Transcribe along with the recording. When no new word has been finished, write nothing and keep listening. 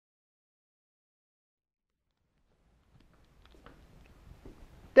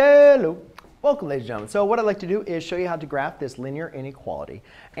Hello. Welcome, ladies and gentlemen. So what I'd like to do is show you how to graph this linear inequality.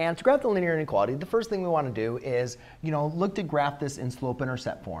 And to graph the linear inequality, the first thing we want to do is, look to graph this in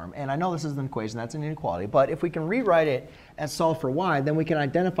slope-intercept form. And I know this is an equation, that's an inequality, but if we can rewrite it as solve for y, then we can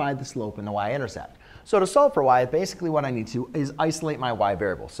identify the slope in the y-intercept. So to solve for y, basically what I need to is isolate my y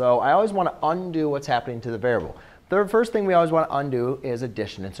variable. So I always want to undo what's happening to the variable. The first thing we always want to undo is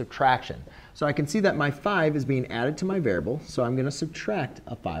addition and subtraction. So I can see that my 5 is being added to my variable, so I'm going to subtract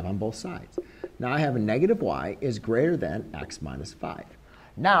a 5 on both sides. Now I have a negative y is greater than x minus 5.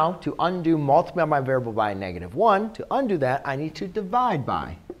 Now, to undo multiply my variable by a negative 1, to undo that, I need to divide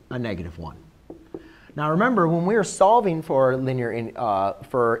by a negative 1. Now remember, when we are solving for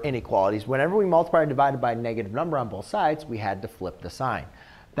for inequalities, whenever we multiply or divide by a negative number on both sides, we had to flip the sign.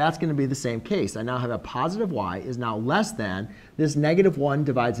 That's going to be the same case. I now have a positive y is now less than, this negative 1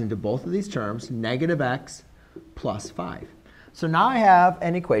 divides into both of these terms, negative x plus 5. So now I have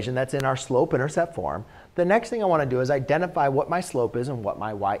an equation that's in our slope-intercept form. The next thing I want to do is identify what my slope is and what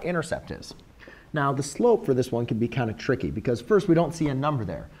my y-intercept is. Now the slope for this one can be kind of tricky because first we don't see a number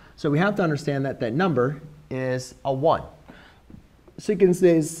there. So we have to understand that that number is a 1. So you can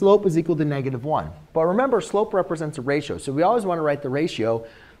say slope is equal to negative 1. But remember, slope represents a ratio. So we always want to write the ratio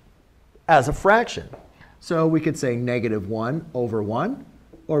as a fraction. So we could say negative 1 over 1.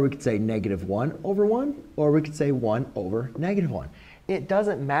 Or we could say negative 1 over 1. Or we could say 1 over negative 1. It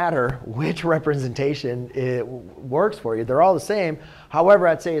doesn't matter which representation it works for you. They're all the same. However,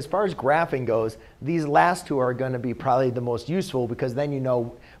 I'd say as far as graphing goes, these last two are going to be probably the most useful because then you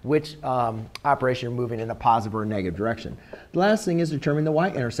know which operation you're moving in a positive or a negative direction. The last thing is determine the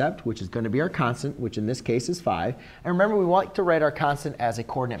y-intercept, which is going to be our constant, which in this case is 5. And remember, we want to write our constant as a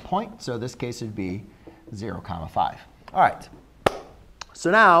coordinate point. So this case would be 0, 5. All right.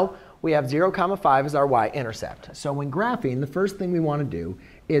 So now we have 0, 5 as our y-intercept. So when graphing, the first thing we want to do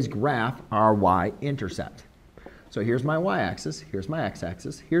is graph our y-intercept. So here's my y-axis, here's my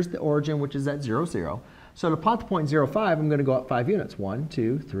x-axis, here's the origin, which is at 0, 0. So to plot the point 0, 5, I'm going to go up 5 units. 1,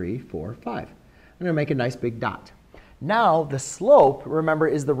 2, 3, 4, 5. I'm going to make a nice big dot. Now the slope, remember,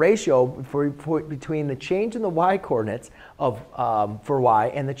 is the ratio between the change in the y-coordinates for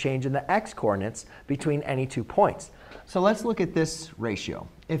y and the change in the x-coordinates between any 2 points. So let's look at this ratio.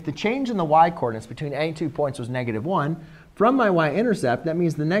 If the change in the y-coordinates between any 2 points was negative 1, from my y-intercept, that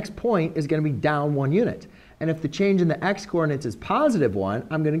means the next point is going to be down 1 unit. And if the change in the x-coordinates is positive 1,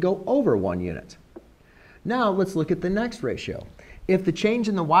 I'm going to go over 1 unit. Now let's look at the next ratio. If the change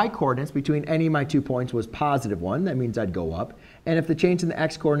in the y-coordinates between any of my 2 points was positive 1, that means I'd go up. And if the change in the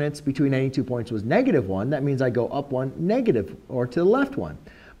x-coordinates between any 2 points was negative 1, that means I'd go up 1, negative, or to the left 1.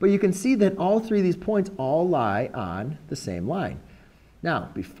 But you can see that all 3 of these points all lie on the same line. Now,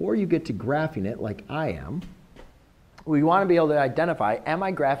 before you get to graphing it like I am, we want to be able to identify, am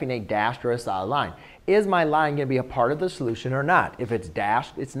I graphing a dashed or a solid line? Is my line going to be a part of the solution or not? If it's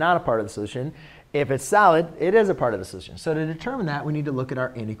dashed, it's not a part of the solution. If it's solid, it is a part of the solution. So to determine that, we need to look at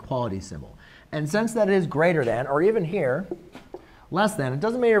our inequality symbol. And since that is greater than, or even here, less than, it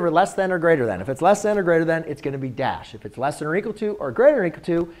doesn't matter if it's less than or greater than. If it's less than or greater than, it's going to be dash. If it's less than or equal to or greater than or equal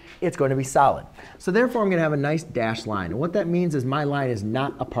to, it's going to be solid. So therefore, I'm going to have a nice dashed line. And what that means is my line is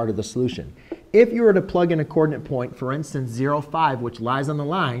not a part of the solution. If you were to plug in a coordinate point, for instance, 0, 5, which lies on the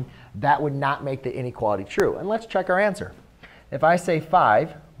line, that would not make the inequality true. And let's check our answer. If I say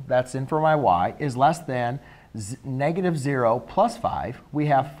 5, that's in for my y, is less than negative 0 plus 5, we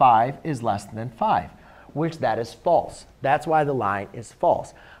have 5 is less than 5. Which that is false. That's why the line is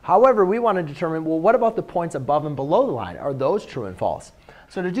false. However, we want to determine, well, what about the points above and below the line? Are those true and false?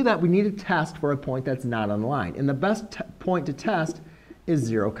 So to do that, we need to test for a point that's not on the line. And the best point to test is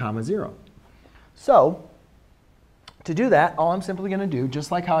 0, 0. So to do that, all I'm simply going to do, just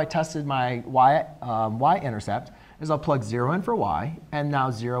like how I tested my y-intercept, is I'll plug 0 in for y, and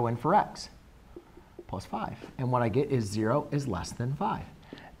now 0 in for x, plus 5. And what I get is 0 is less than 5.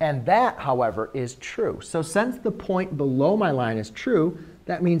 And that, however, is true. So since the point below my line is true,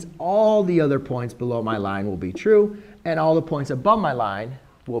 that means all the other points below my line will be true, and all the points above my line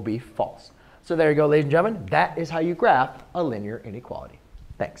will be false. So there you go, ladies and gentlemen. That is how you graph a linear inequality.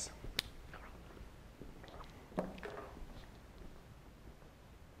 Thanks.